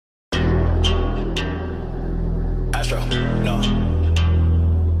Astro, no.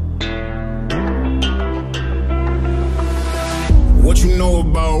 What you know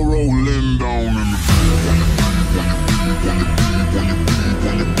about rolling down in the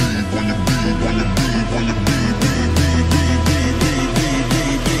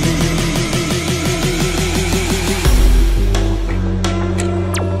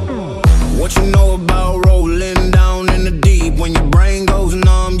What you know about rolling down in the deep? When your brain goes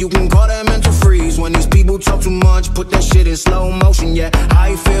numb, you can call that mental freeze. When these people talk too much, put that shit in slow motion. Yeah,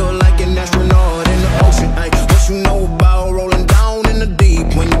 I feel like an astronaut in the ocean. Ay, what you know about rolling down in the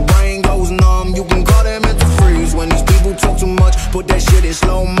deep? When your brain goes numb, you can call that mental freeze. When these people talk too much, put that shit in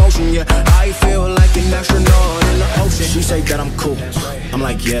slow motion. Yeah, I feel like an astronaut in the ocean. She say that I'm cool, I'm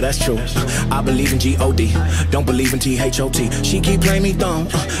like, yeah, that's true. I believe in G-O-D, don't believe in T-H-O-T. She keep playing me dumb,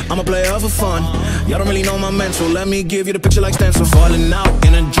 I'm a player for fun. Y'all don't really know my mental, let me give you the picture like stencil. Falling out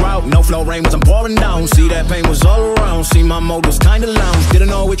in a drought, no flow rain was I'm pouring down. See that pain was all around, see my mode was kinda lounge. Didn't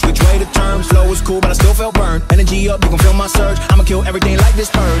know which way to turn, flow was cool but I still felt burned. Energy up, you can feel my surge, I'ma kill everything like this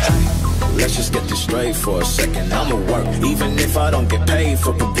purge. Let's just get this straight for a second, I'ma work, even if I don't get paid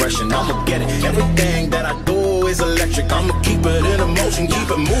for progression. I'ma get it, everything that I do is electric. I'ma keep it in motion, keep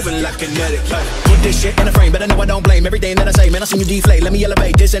it moving like kinetic. Put this shit in a frame, better know I don't blame everything that I say. Man, I seen you deflate, let me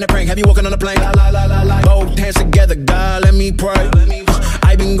elevate, this ain't a prank. Have you walking on a plane? Both hands together, God, let me pray.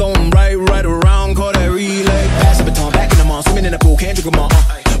 I been going right around, call that relay. Pass the baton, back in the mall, swimming in the pool, can't drink them all.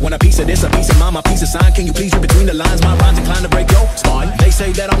 Want a piece of this, a piece of mine, my piece of sign. Can you please read between the lines? My rhymes inclined to break your spine. They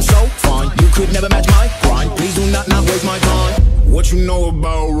say that I'm so fine, you could never match my grind. Please do not waste my time. What you know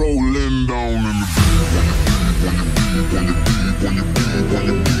about rolling down in the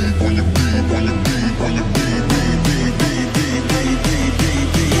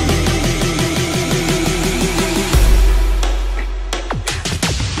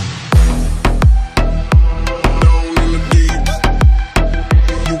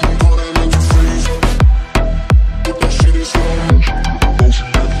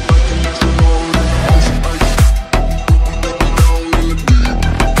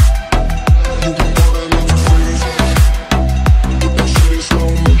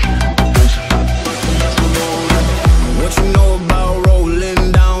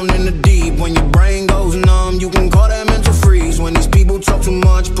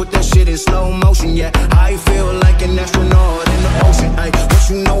put that shit in slow motion. Yeah, I feel like an astronaut in the ocean. Ay, what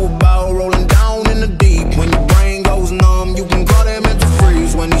you know about rolling down in the deep? When your brain goes numb, you can call that mental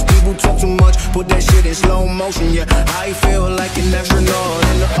freeze. When these people talk too much, put that shit in slow motion. Yeah, I feel like an astronaut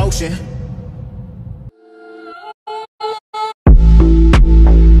in the ocean.